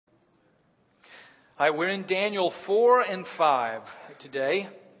Hi, we're in Daniel 4 and 5 today,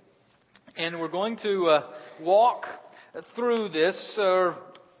 and we're going to walk through this, or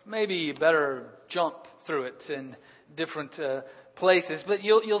maybe better jump through it in different places. But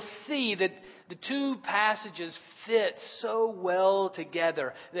you'll see that the two passages fit so well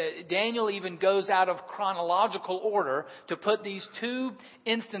together. Daniel even goes out of chronological order to put these two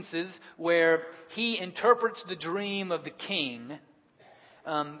instances where he interprets the dream of the king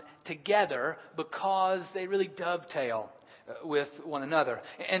together, because they really dovetail with one another.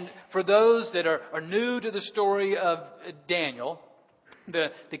 And for those that are new to the story of Daniel,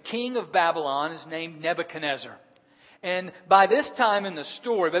 the king of Babylon is named Nebuchadnezzar. And by this time in the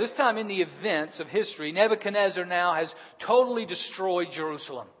story, by this time in the events of history, Nebuchadnezzar now has totally destroyed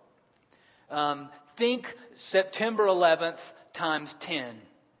Jerusalem. Think September 11th times 10.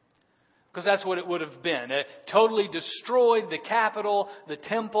 Because that's what it would have been. It totally destroyed the capital, the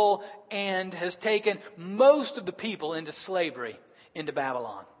temple, and has taken most of the people into slavery, into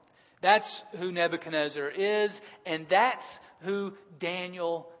Babylon. That's who Nebuchadnezzar is, and that's who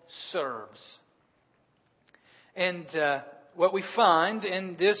Daniel serves. And what we find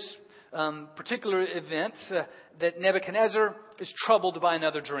in this particular event, that Nebuchadnezzar is troubled by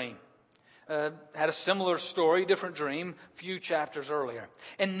another dream. Had a similar story, different dream, a few chapters earlier.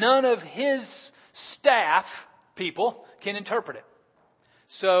 And none of his staff people can interpret it.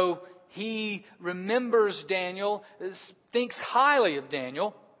 So he remembers Daniel, thinks highly of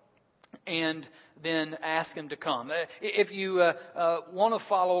Daniel, and then asks him to come. If you want to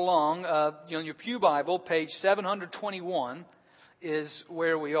follow along, in your Pew Bible, page 721 is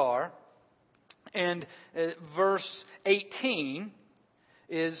where we are. And verse 18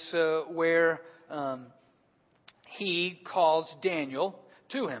 is where he calls Daniel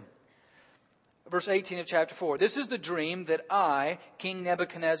to him. Verse 18 of chapter 4. This is the dream that I, King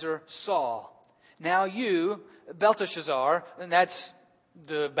Nebuchadnezzar, saw. Now you, Belteshazzar, and that's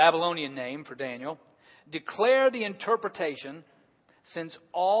the Babylonian name for Daniel, declare the interpretation, since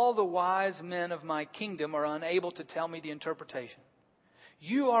all the wise men of my kingdom are unable to tell me the interpretation.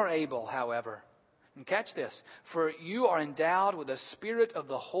 You are able, however. And catch this, for you are endowed with the spirit of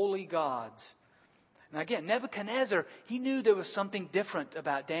the holy gods. Now again, Nebuchadnezzar, he knew there was something different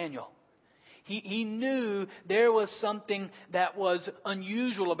about Daniel. He knew there was something that was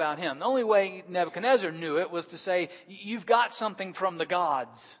unusual about him. The only way Nebuchadnezzar knew it was to say, you've got something from the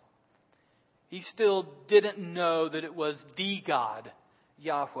gods. He still didn't know that it was the God,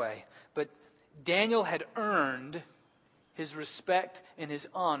 Yahweh. But Daniel had earned his respect and his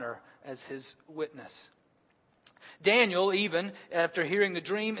honor as his witness. Daniel, even after hearing the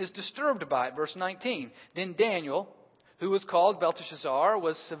dream, is disturbed by it. Verse 19. Then Daniel, who was called Belteshazzar,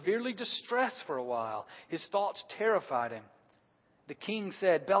 was severely distressed for a while. His thoughts terrified him. The king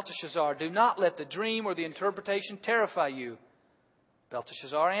said, Belteshazzar, do not let the dream or the interpretation terrify you.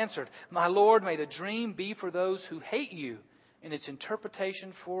 Belteshazzar answered, My lord, may the dream be for those who hate you, and its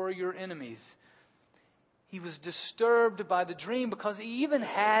interpretation for your enemies. He was disturbed by the dream because he even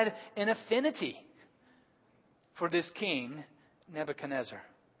had an affinity for this king, Nebuchadnezzar.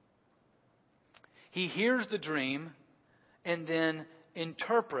 He hears the dream and then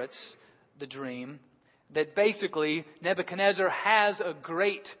interprets the dream that basically Nebuchadnezzar has a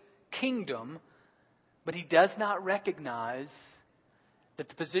great kingdom, but he does not recognize that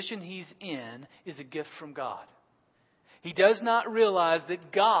the position he's in is a gift from God. He does not realize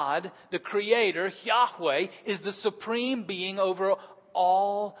that God, the Creator, Yahweh, is the supreme being over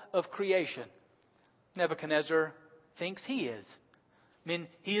all of creation. Nebuchadnezzar thinks he is. I mean,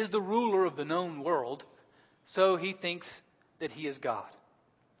 he is the ruler of the known world, so he thinks that he is God.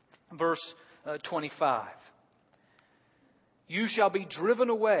 Verse 25. You shall be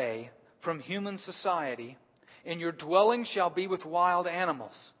driven away from human society, and your dwelling shall be with wild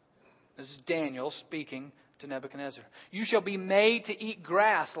animals. This is Daniel speaking to Nebuchadnezzar. You shall be made to eat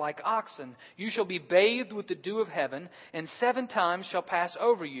grass like oxen. You shall be bathed with the dew of heaven, and 7 times shall pass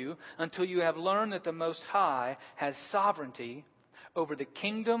over you until you have learned that the Most High has sovereignty over the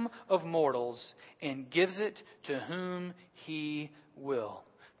kingdom of mortals and gives it to whom He will.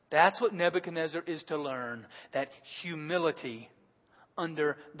 That's what Nebuchadnezzar is to learn, that humility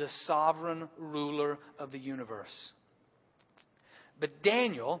under the sovereign ruler of the universe. But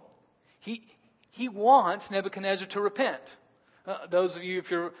Daniel, he wants Nebuchadnezzar to repent. Those of you, if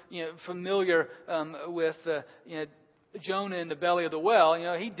you're familiar with Jonah in the belly of the well,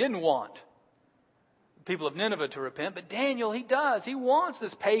 he didn't want the people of Nineveh to repent. But Daniel, he does. He wants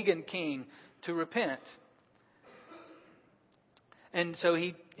this pagan king to repent. And so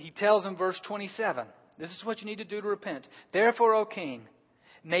he tells him, verse 27, this is what you need to do to repent. Therefore, O king,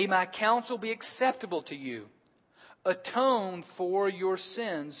 May my counsel be acceptable to you. Atone for your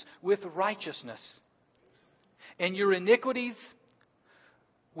sins with righteousness, and your iniquities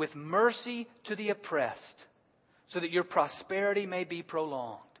with mercy to the oppressed, so that your prosperity may be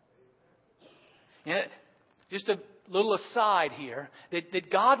prolonged. Just a little aside here, that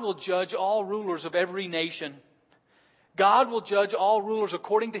God will judge all rulers of every nation. God will judge all rulers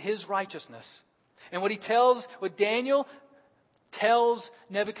according to His righteousness. And what Daniel tells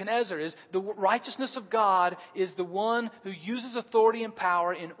Nebuchadnezzar is the righteousness of God is the one who uses authority and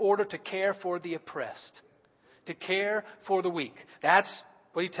power in order to care for the oppressed, to care for the weak. That's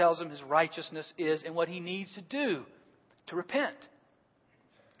what he tells him his righteousness is and what he needs to do to repent.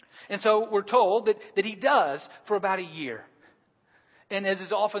 And so we're told that he does for about a year. And as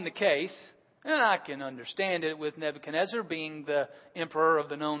is often the case, and I can understand it with Nebuchadnezzar being the emperor of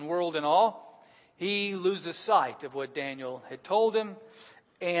the known world and all, he loses sight of what Daniel had told him.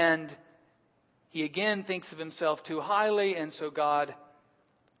 And he again thinks of himself too highly. And so God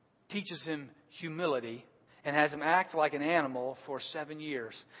teaches him humility and has him act like an animal for 7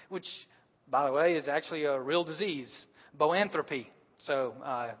 years. Which, by the way, is actually a real disease, boanthropy. So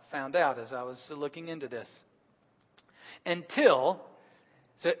I found out as I was looking into this.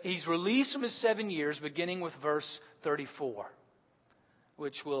 So he's released from his 7 years, beginning with verse 34,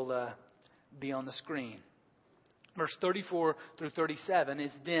 which will be on the screen. Verse 34 through 37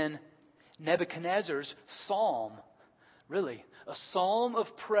 is then Nebuchadnezzar's psalm, really, a psalm of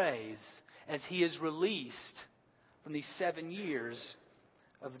praise as he is released from these 7 years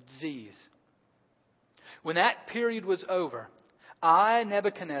of disease. When that period was over, I,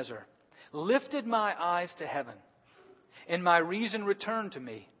 Nebuchadnezzar, lifted my eyes to heaven, and my reason returned to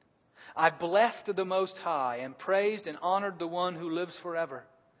me. I blessed the Most High, and praised and honored the One who lives forever.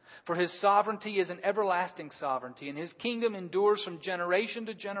 For His sovereignty is an everlasting sovereignty, and His kingdom endures from generation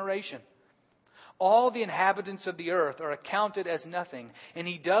to generation. All the inhabitants of the earth are accounted as nothing, and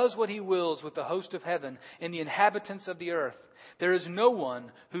He does what He wills with the host of heaven and the inhabitants of the earth. There is no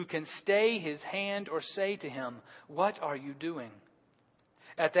one who can stay His hand or say to Him, "What are you doing?"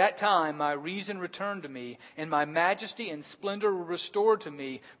 At that time my reason returned to me, and my majesty and splendor were restored to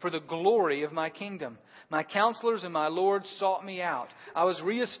me for the glory of my kingdom. My counselors and my lords sought me out. I was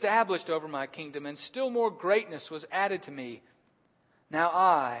reestablished over my kingdom, and still more greatness was added to me. Now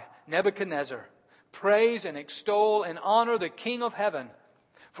I, Nebuchadnezzar, praise and extol and honor the King of heaven,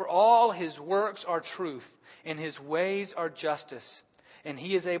 for all His works are truth, and His ways are justice, and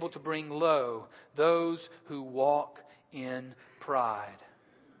He is able to bring low those who walk in pride.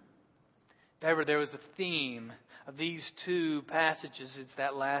 If ever there was a theme of these two passages, it's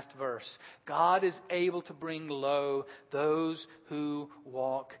that last verse. God is able to bring low those who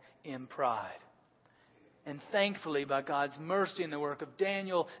walk in pride. And thankfully, by God's mercy and the work of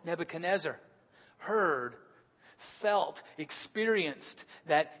Daniel, Nebuchadnezzar heard, felt, experienced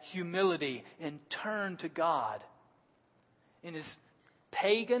that humility and turned to God in his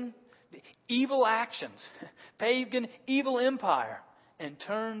pagan, evil actions, pagan, evil empire, and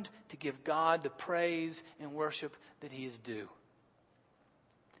turned to give God the praise and worship that He is due.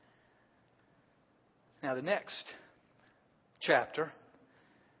 Now the next chapter,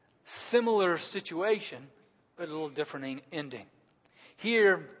 similar situation, but a little different ending.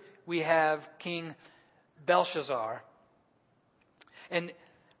 Here we have King Belshazzar. And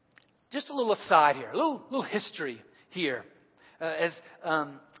just a little aside here, a little history here, as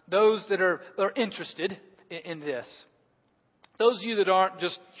those that are interested in this. Those of you that aren't,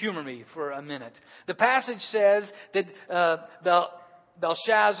 just humor me for a minute. The passage says that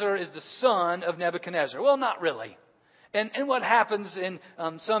Belshazzar is the son of Nebuchadnezzar. Well, not really. And what happens in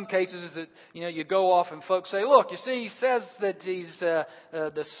some cases is that you go off and folks say, look, you see, he says that he's the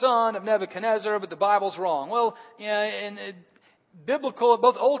son of Nebuchadnezzar, but the Bible's wrong. Well, in biblical,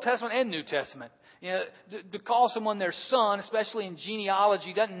 both Old Testament and New Testament, to call someone their son, especially in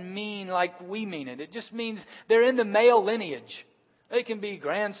genealogy, doesn't mean like we mean it. It just means they're in the male lineage. They can be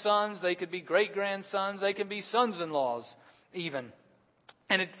grandsons, they could be great-grandsons, they can be sons-in-laws even.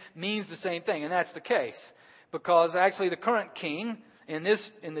 And it means the same thing, and that's the case. Because actually the current king in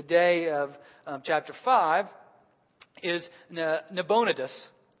the day of chapter 5 is Nabonidus.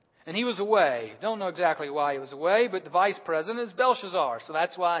 And he was away. Don't know exactly why he was away, but the vice president is Belshazzar. So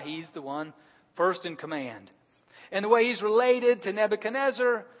that's why he's the one first in command. And the way he's related to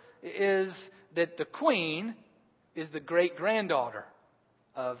Nebuchadnezzar is that the queen is the great-granddaughter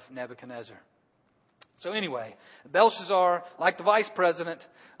of Nebuchadnezzar. So anyway, Belshazzar, like the vice president,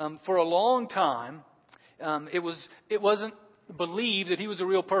 for a long time, it wasn't believed that he was a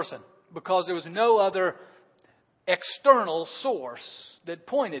real person, because there was no other external source that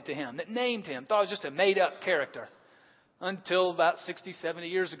pointed to him, that named him. Thought it was just a made-up character. Until about 60, 70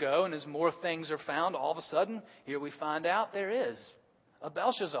 years ago, and as more things are found, all of a sudden, here we find out there is a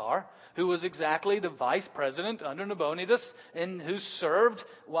Belshazzar who was exactly the vice president under Nabonidus and who served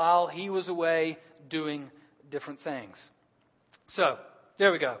while he was away doing different things. So,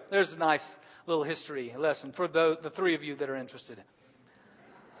 there we go. There's a nice little history lesson for the three of you that are interested.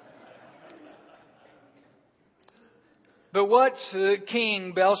 But what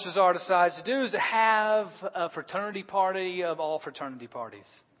King Belshazzar decides to do is to have a fraternity party of all fraternity parties.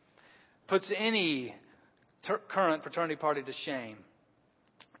 Puts any current fraternity party to shame.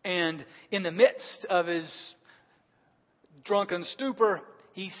 And in the midst of his drunken stupor,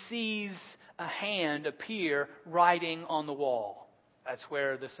 he sees a hand appear writing on the wall. That's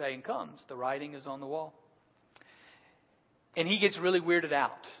where the saying comes. The writing is on the wall. And he gets really weirded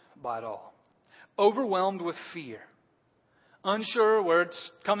out by it all. Overwhelmed with fear. Unsure where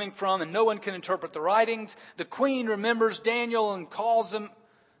it's coming from, and no one can interpret the writings. The queen remembers Daniel and calls him,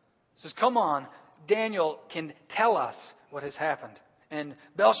 says, "Come on, Daniel can tell us what has happened." And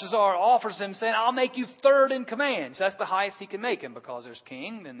Belshazzar offers him, saying, "I'll make you third in command." So that's the highest he can make him, because there's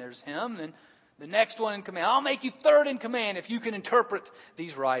king, then there's him, then the next one in command. "I'll make you third in command if you can interpret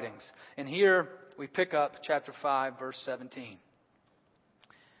these writings." And here we pick up chapter 5, verse 17.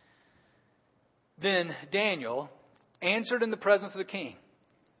 Then Daniel answered in the presence of the king,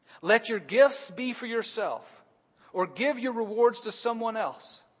 "Let your gifts be for yourself, or give your rewards to someone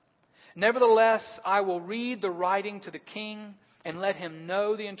else. Nevertheless, I will read the writing to the king and let him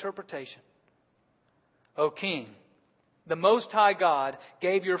know the interpretation. O king, the Most High God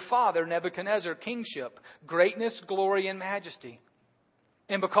gave your father Nebuchadnezzar kingship, greatness, glory, and majesty.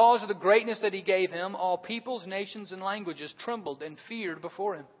 And because of the greatness that he gave him, all peoples, nations, and languages trembled and feared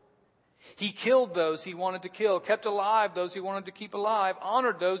before him. He killed those he wanted to kill, kept alive those he wanted to keep alive,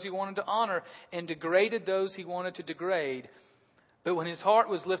 honored those he wanted to honor, and degraded those he wanted to degrade. But when his heart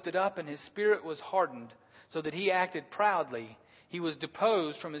was lifted up and his spirit was hardened, so that he acted proudly, he was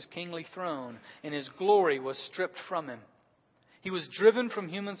deposed from his kingly throne, and his glory was stripped from him. He was driven from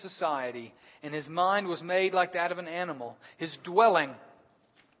human society, and his mind was made like that of an animal. His dwelling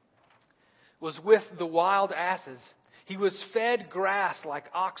was with the wild asses. He was fed grass like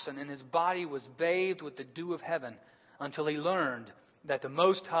oxen, and his body was bathed with the dew of heaven, until he learned that the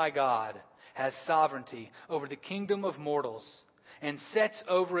Most High God has sovereignty over the kingdom of mortals, and sets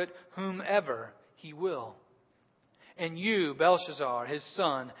over it whomever he will. And you, Belshazzar, his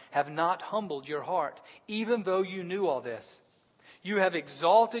son, have not humbled your heart, even though you knew all this. You have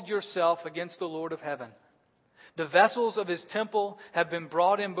exalted yourself against the Lord of heaven. The vessels of his temple have been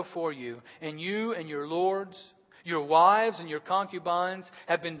brought in before you, and you and your lords, your wives and your concubines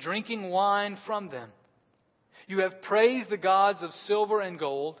have been drinking wine from them. You have praised the gods of silver and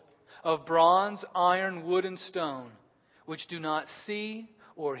gold, of bronze, iron, wood, and stone, which do not see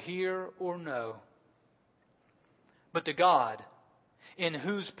or hear or know. But the God in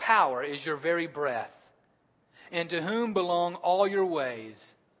whose power is your very breath, and to whom belong all your ways,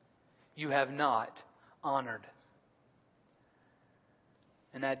 you have not honored."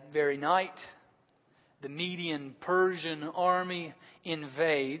 And that very night, the Median Persian army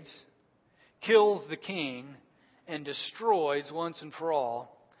invades, kills the king, and destroys once and for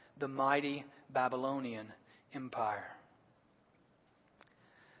all the mighty Babylonian Empire.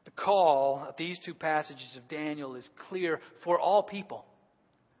 The call of these two passages of Daniel is clear for all people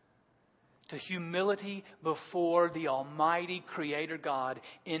to humility before the Almighty Creator God,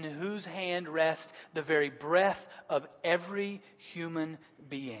 in whose hand rests the very breath of every human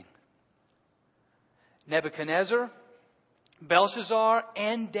being. Nebuchadnezzar, Belshazzar,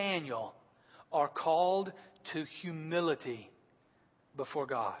 and Daniel are called to humility before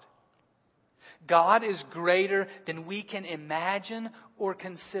God. God is greater than we can imagine or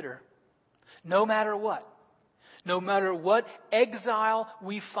consider. No matter what. No matter what exile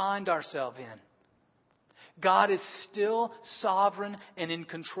we find ourselves in. God is still sovereign and in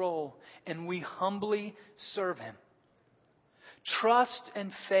control, and we humbly serve Him. Trust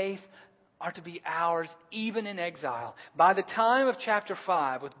and faith are to be ours even in exile. By the time of chapter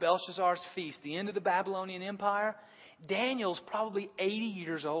 5, with Belshazzar's feast, the end of the Babylonian Empire, Daniel's probably 80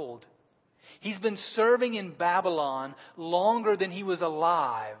 years old. He's been serving in Babylon longer than he was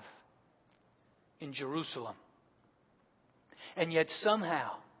alive in Jerusalem. And yet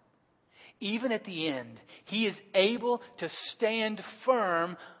somehow, even at the end, he is able to stand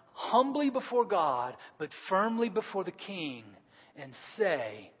firm, humbly before God, but firmly before the king, and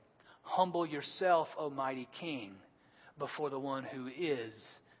say, "Humble yourself, O mighty king, before the one who is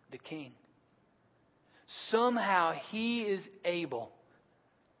the king." somehow He is able,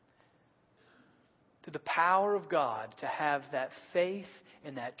 through the power of God, to have that faith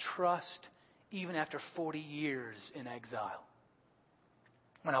and that trust even after 40 years in exile.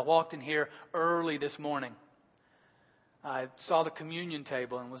 When I walked in here early this morning, I saw the communion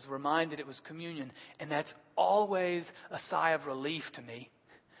table and was reminded it was communion. And that's always a sigh of relief to me,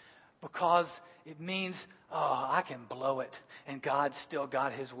 because it means, I can blow it and God's still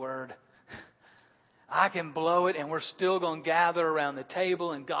got His word. I can blow it and we're still going to gather around the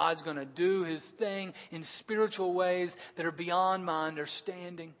table and God's going to do His thing in spiritual ways that are beyond my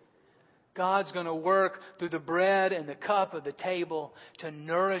understanding. God's going to work through the bread and the cup of the table to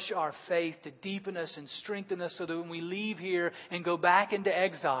nourish our faith, to deepen us and strengthen us, so that when we leave here and go back into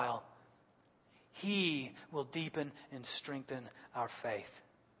exile, He will deepen and strengthen our faith.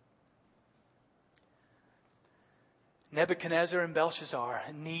 Nebuchadnezzar and Belshazzar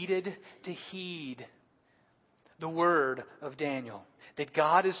needed to heed the word of Daniel, that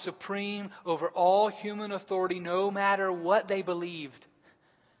God is supreme over all human authority, no matter what they believed.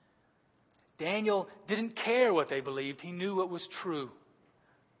 Daniel didn't care what they believed. He knew what was true.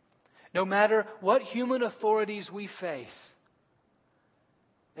 No matter what human authorities we face,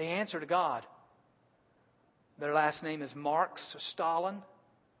 they answer to God. Their last name is Marx or Stalin,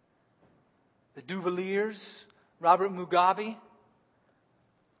 the Duvaliers, Robert Mugabe,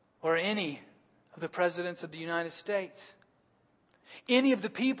 or any of the presidents of the United States. Any of the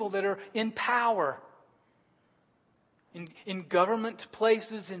people that are in power, in government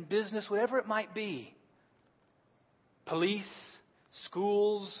places, in business, whatever it might be. Police,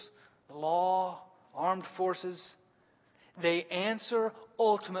 schools, law, armed forces. They answer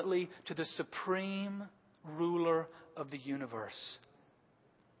ultimately to the supreme ruler of the universe.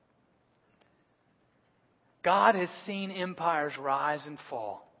 God has seen empires rise and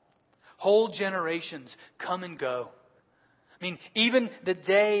fall. Whole generations come and go. I mean, even the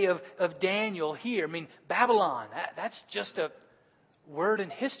day of Daniel here, Babylon, that's just a word in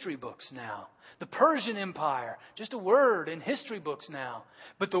history books now. The Persian Empire, just a word in history books now.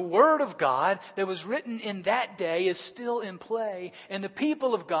 But the Word of God that was written in that day is still in play. And the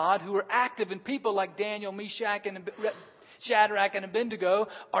people of God who are active, and people like Daniel, Meshach, and Shadrach, and Abednego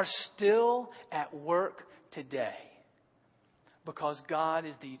are still at work today. Because God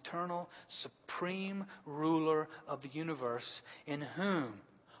is the eternal, supreme ruler of the universe, in whom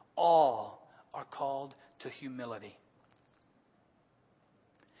all are called to humility.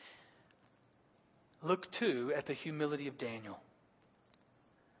 Look too at the humility of Daniel.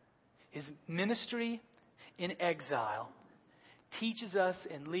 His ministry in exile teaches us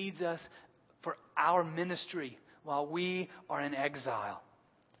and leads us for our ministry while we are in exile.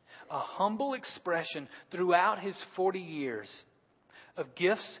 A humble expression throughout his 40 years of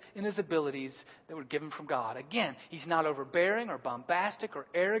gifts and his abilities that were given from God. Again, he's not overbearing or bombastic or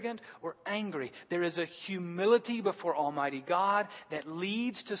arrogant or angry. There is a humility before Almighty God that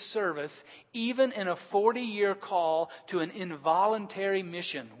leads to service, even in a 40-year call to an involuntary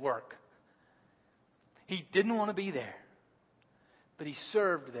mission work. He didn't want to be there, but he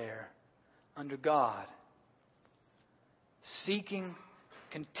served there under God, seeking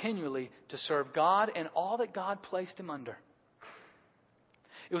continually to serve God and all that God placed him under.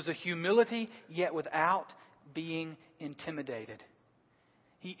 It was a humility, yet without being intimidated.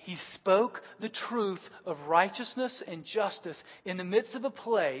 He spoke the truth of righteousness and justice in the midst of a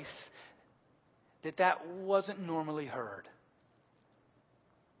place that wasn't normally heard.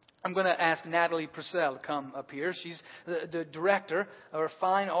 I'm going to ask Natalie Purcell to come up here. She's the director of our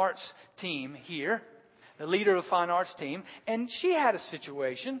fine arts team here, the leader of the fine arts team. And she had a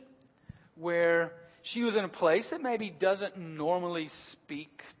situation where she was in a place that maybe doesn't normally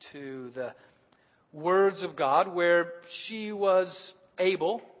speak to the words of God, where she was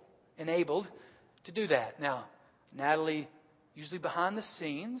enabled to do that. Now, Natalie, usually behind the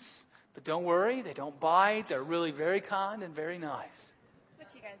scenes, but don't worry, they don't bite. They're really very kind and very nice. What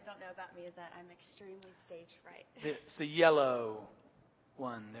you guys don't know about me is that I'm extremely stage fright. It's the yellow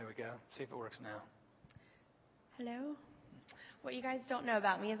one. There we go. See if it works now. Hello? What you guys don't know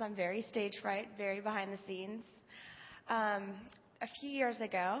about me is I'm very stage fright, very behind the scenes. A few years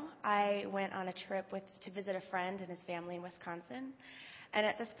ago, I went on a trip to visit a friend and his family in Wisconsin. And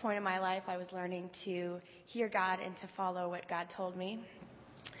at this point in my life, I was learning to hear God and to follow what God told me.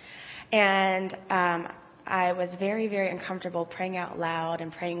 And I was very, very uncomfortable praying out loud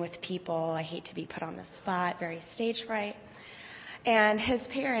and praying with people. I hate to be put on the spot, very stage fright. And his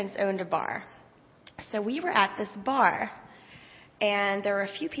parents owned a bar. So we were at this bar. And there were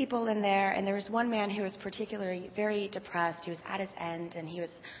a few people in there, and there was one man who was particularly very depressed. He was at his end, and he was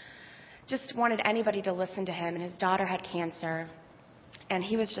just wanted anybody to listen to him. And his daughter had cancer, and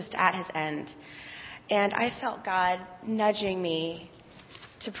he was just at his end. And I felt God nudging me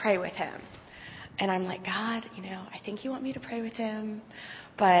to pray with him. And I'm like, God, I think you want me to pray with him.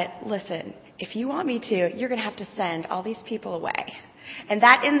 But listen, if you want me to, you're going to have to send all these people away. And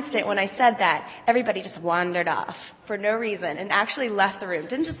that instant when I said that, everybody just wandered off for no reason and actually left the room.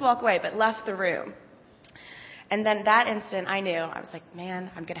 Didn't just walk away, but left the room. And then that instant, I knew. I was like, man,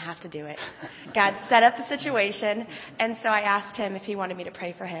 I'm going to have to do it. God set up the situation. And so I asked him if he wanted me to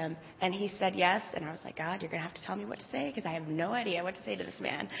pray for him. And he said yes. And I was like, God, you're going to have to tell me what to say because I have no idea what to say to this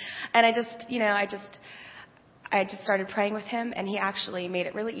man. And I just started praying with him. And he actually made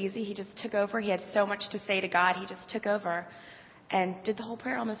it really easy. He just took over. He had so much to say to God. He just took over and did the whole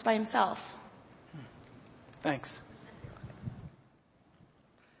prayer almost by himself. Thanks.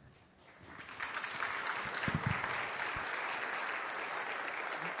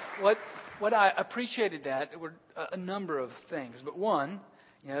 What I appreciated that were a number of things, but one,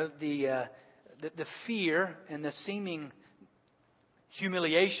 the fear and the seeming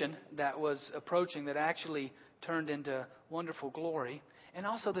humiliation that was approaching that actually turned into wonderful glory, and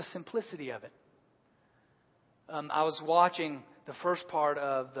also the simplicity of it. I was watching the first part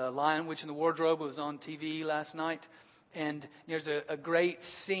of The Lion, Witch, and the Wardrobe. It was on TV last night. And there's a great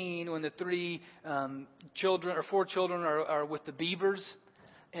scene when the four children are with the beavers.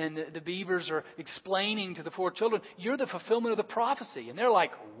 And the beavers are explaining to the four children, you're the fulfillment of the prophecy. And they're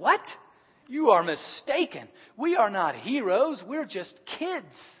like, what? You are mistaken. We are not heroes. We're just kids.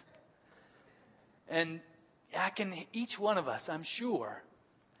 And each one of us, I'm sure,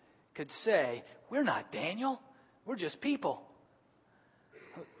 could say, we're not Daniel. We're just people.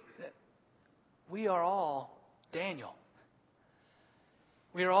 We are all Daniel.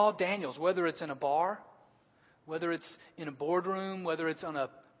 We are all Daniels, whether it's in a bar, whether it's in a boardroom, whether it's on a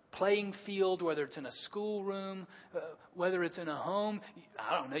playing field, whether it's in a schoolroom, whether it's in a home.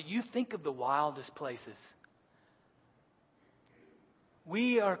 I don't know. You think of the wildest places.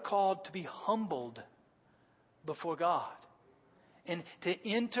 We are called to be humbled before God and to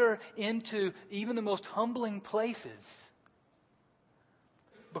enter into even the most humbling places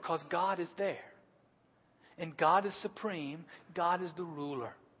because God is there. And God is supreme. God is the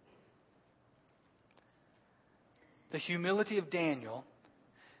ruler. The humility of Daniel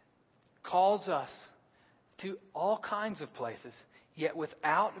calls us to all kinds of places, yet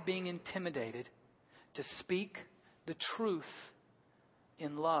without being intimidated, to speak the truth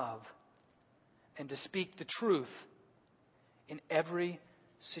in love and to speak the truth in every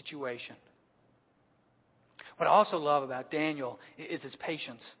situation. What I also love about Daniel is his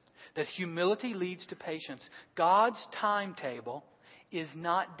patience. That humility leads to patience. God's timetable is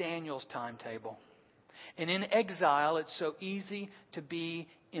not Daniel's timetable. And in exile, it's so easy to be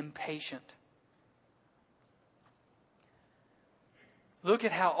impatient. Look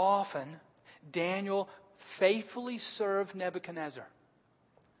at how often Daniel faithfully served Nebuchadnezzar.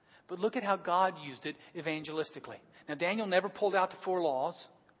 But look at how God used it evangelistically. Now, Daniel never pulled out the 4 laws.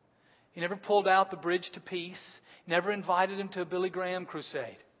 He never pulled out the bridge to peace. He never invited him to a Billy Graham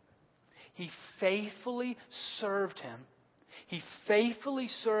crusade. He faithfully served him. He faithfully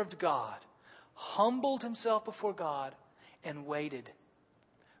served God, humbled himself before God, and waited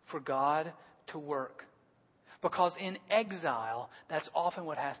for God to work. Because in exile, that's often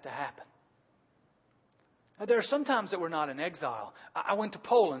what has to happen. Now, there are some times that we're not in exile. I went to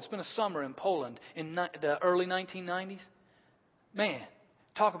Poland, spent a summer in Poland in the early 1990s. Man,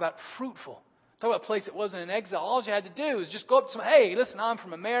 talk about fruitful. Talk about a place that wasn't in exile. All you had to do was just go up to some, hey, listen, I'm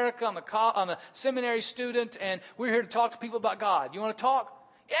from America. I'm a seminary student, and we're here to talk to people about God. You want to talk?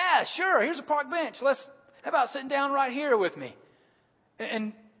 Yeah, sure. Here's a park bench. How about sitting down right here with me?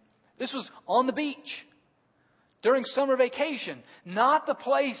 And this was on the beach during summer vacation, not the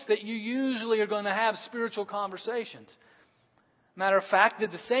place that you usually are going to have spiritual conversations. Matter of fact,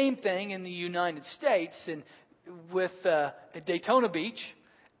 did the same thing in the United States at Daytona Beach,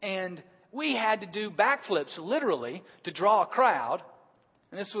 and we had to do backflips literally to draw a crowd.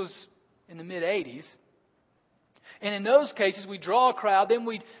 And this was in the mid-'80s. And in those cases, we'd draw a crowd, then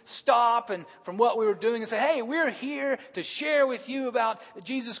we'd stop and from what we were doing and say, hey, we're here to share with you about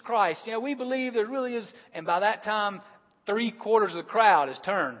Jesus Christ. We believe there really is. And by that time, 3/4 of the crowd is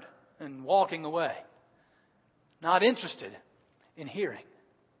turned and walking away. Not interested in hearing.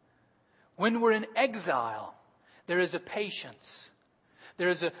 When we're in exile, there is a patience. There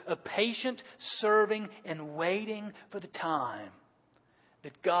is a patient serving and waiting for the time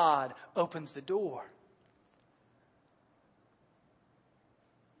that God opens the door.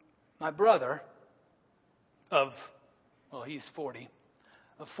 My brother he's 40,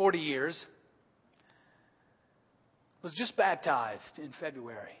 of 40 years, was just baptized in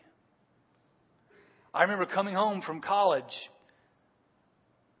February. I remember coming home from college,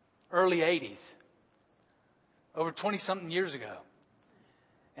 early 80s, over 20-something years ago.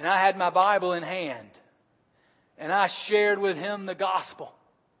 And I had my Bible in hand. And I shared with him the gospel.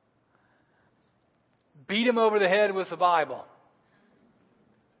 Beat him over the head with the Bible.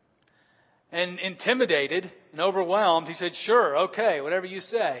 And intimidated and overwhelmed, he said, "Sure, okay, whatever you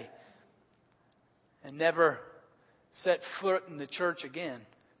say." And never set foot in the church again.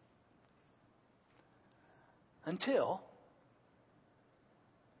 Until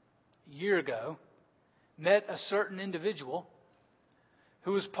a year ago, met a certain individual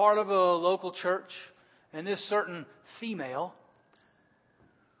who was part of a local church, and this certain female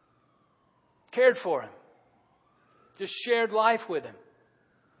cared for him, just shared life with him.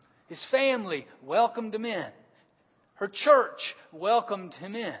 His family welcomed him in. Her church welcomed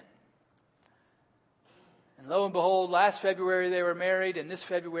him in. And lo and behold, last February they were married, and this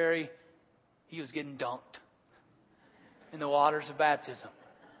February he was getting dunked in the waters of baptism.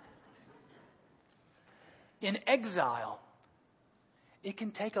 In exile, it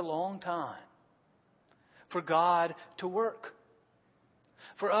can take a long time for God to work,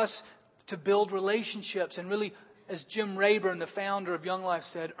 for us to build relationships and really, as Jim Rayburn, the founder of Young Life,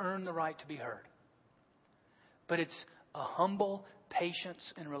 said, earn the right to be heard. But it's a humble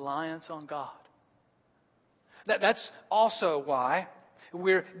patience and reliance on God. That's also why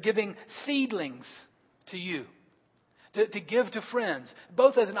we're giving seedlings to you, to give to friends,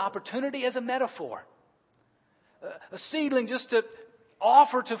 both as an opportunity, as a metaphor. A seedling just to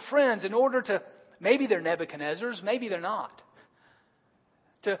offer to friends in order to, maybe they're Nebuchadnezzars, maybe they're not.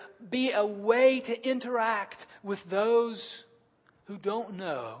 To be a way to interact with those who don't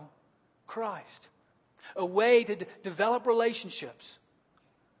know Christ. A way to develop relationships.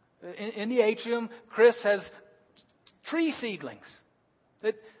 In the atrium, Chris has tree seedlings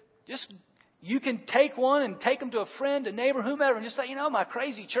that just you can take one and take them to a friend, a neighbor, whomever, and just say, my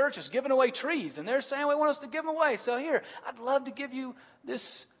crazy church is giving away trees, and they're saying we want us to give them away. So here, I'd love to give you this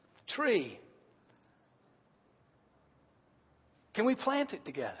tree. Can we plant it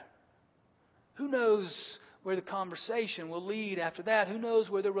together? Who knows where the conversation will lead after that? Who knows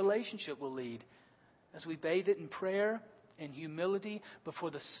where the relationship will lead as we bathe it in prayer and humility before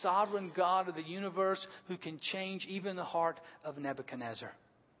the sovereign God of the universe who can change even the heart of Nebuchadnezzar.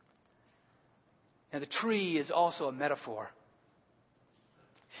 Now, the tree is also a metaphor.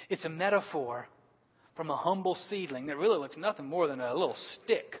 It's a metaphor from a humble seedling that really looks nothing more than a little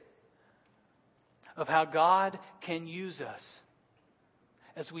stick of how God can use us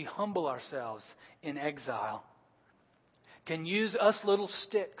as we humble ourselves in exile. Can use us little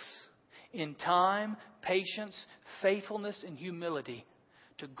sticks in time, patience, faithfulness, and humility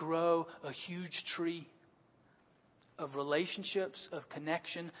to grow a huge tree of relationships, of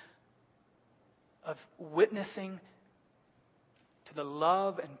connection, of witnessing to the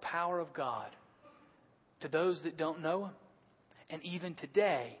love and power of God to those that don't know Him and even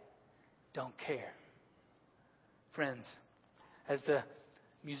today don't care. Friends, as the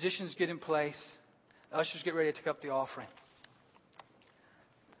musicians get in place, ushers get ready to take up the offering.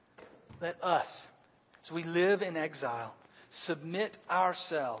 Let us, as we live in exile, submit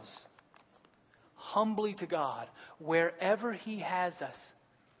ourselves humbly to God wherever He has us,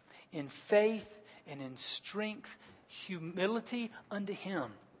 in faith and in strength, humility unto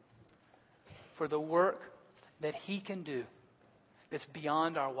Him for the work that He can do that's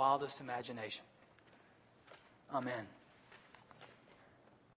beyond our wildest imagination. Amen.